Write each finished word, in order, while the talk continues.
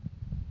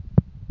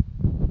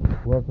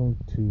welcome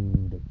to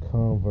the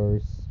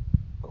Converse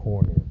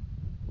Corner.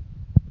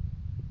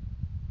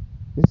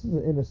 This is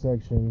an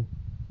intersection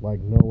like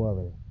no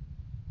other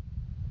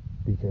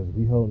because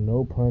we hold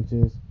no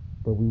punches,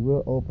 but we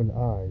will open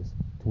eyes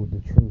to what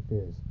the truth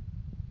is.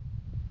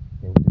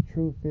 And what the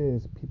truth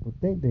is, people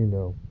think they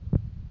know,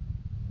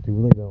 they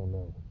really don't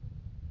know.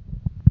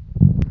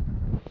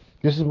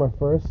 This is my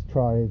first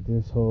try at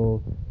this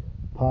whole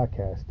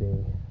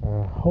podcasting.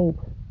 I hope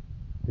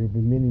there'll be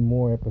many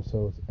more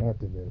episodes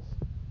after this,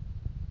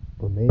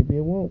 but maybe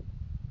it won't.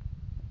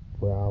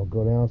 But I'll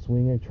go down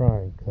swinging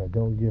trying because I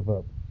don't give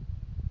up.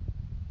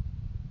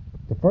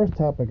 The first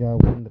topic I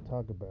wanted to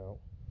talk about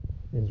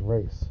is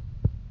race.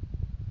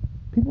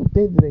 People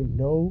think that they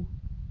know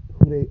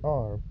who they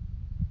are,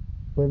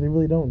 but they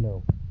really don't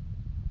know.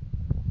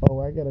 Oh,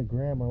 I got a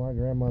grandma. My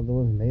grandmother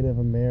was Native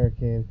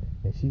American,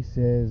 and she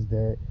says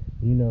that,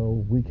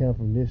 we come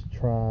from this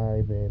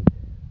tribe, and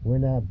we're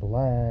not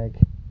black,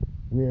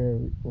 we're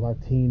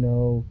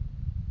Latino.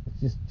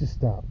 Just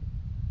stop.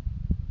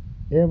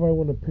 Everybody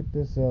want to put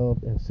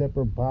themselves in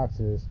separate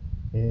boxes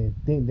and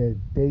think that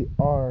they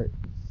are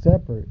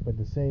separate, but at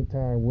the same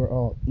time, we're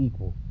all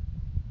equal.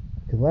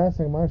 Because last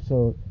time I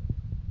showed,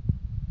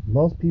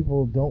 most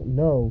people don't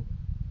know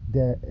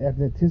that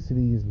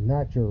ethnicity is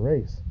not your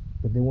race,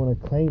 but they want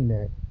to claim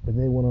that, but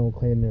they want to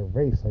claim their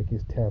race like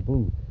it's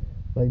taboo.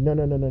 Like, no,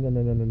 no, no, no, no,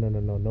 no, no, no, no, no,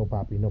 no, no,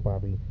 papi, no,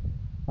 papi.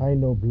 I ain't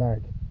no black.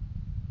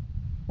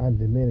 I'm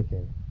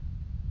Dominican.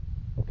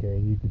 Okay,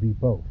 you could be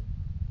both.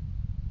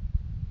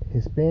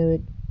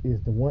 Hispanic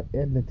is the one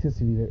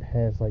ethnicity that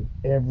has like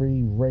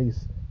every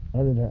race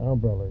under the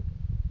umbrella,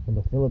 from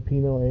the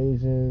Filipino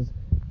Asians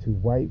to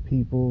white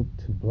people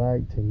to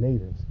black to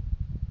natives.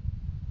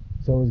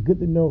 So it's good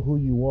to know who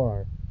you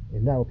are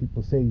and not what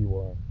people say you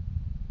are.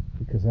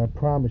 Because I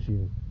promise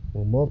you,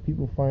 when most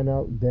people find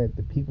out that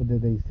the people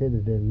that they say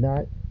that they're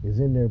not is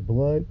in their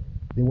blood,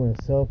 they want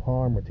to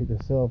self-harm or take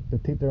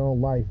their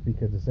own life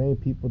because the same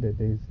people that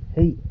they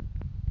hate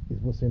is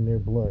what's in their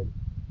blood.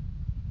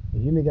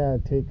 And you ain't gotta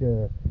take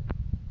a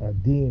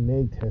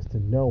DNA test to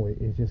know it.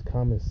 It's just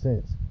common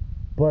sense.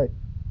 But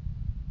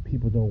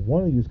people don't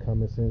want to use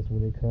common sense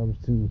when it comes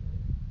to,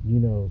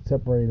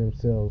 separating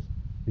themselves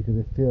because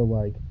they feel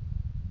like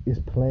it's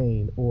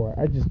plain, or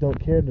I just don't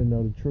care to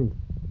know the truth.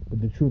 But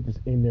the truth is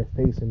in their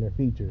face and their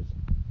features.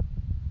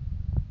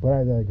 But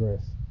I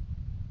digress.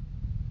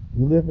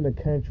 We live in a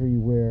country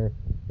where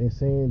they're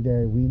saying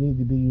that we need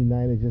to be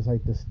united just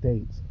like the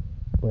states.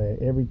 But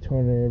at every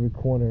turn, every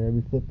corner,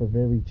 every flip of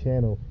every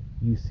channel,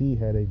 you see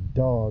how they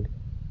dog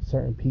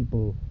certain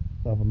people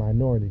of a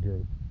minority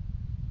group.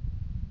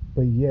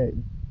 But yet,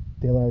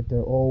 they like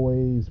to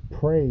always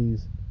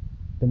praise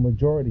the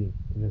majority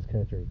in this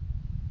country.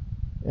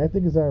 And I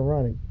think it's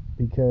ironic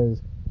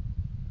because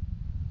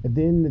at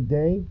the end of the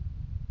day,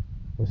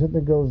 when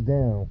something goes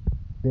down,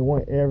 they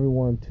want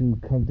everyone to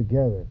come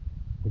together.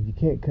 But you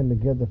can't come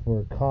together for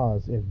a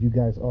cause if you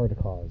guys are the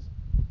cause.